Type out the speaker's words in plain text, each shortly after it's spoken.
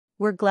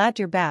We're glad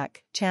you're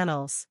back,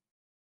 channels.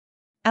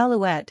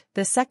 Alouette,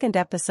 the second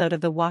episode of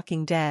The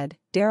Walking Dead,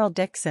 Daryl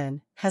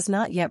Dixon, has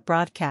not yet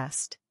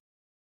broadcast.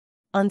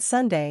 On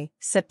Sunday,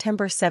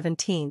 September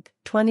 17,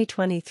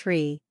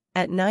 2023,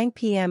 at 9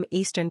 p.m.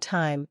 Eastern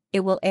Time,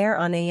 it will air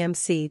on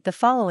AMC. The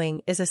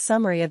following is a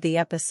summary of the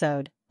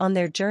episode. On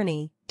their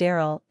journey,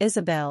 Daryl,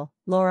 Isabel,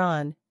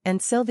 Lauren,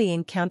 and Sylvie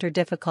encounter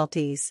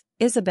difficulties.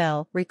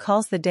 Isabel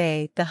recalls the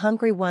day the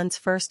hungry ones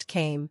first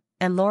came,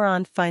 and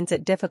Lauren finds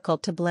it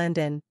difficult to blend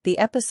in. The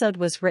episode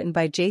was written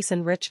by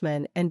Jason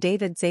Richman and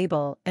David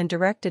Zabel and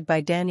directed by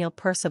Daniel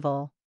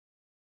Percival.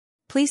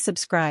 Please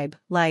subscribe,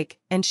 like,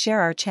 and share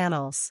our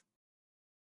channels.